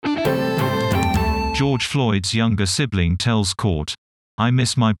George Floyd's younger sibling tells court, "I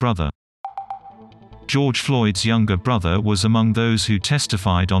miss my brother." George Floyd's younger brother was among those who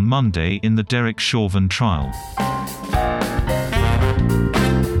testified on Monday in the Derek Chauvin trial.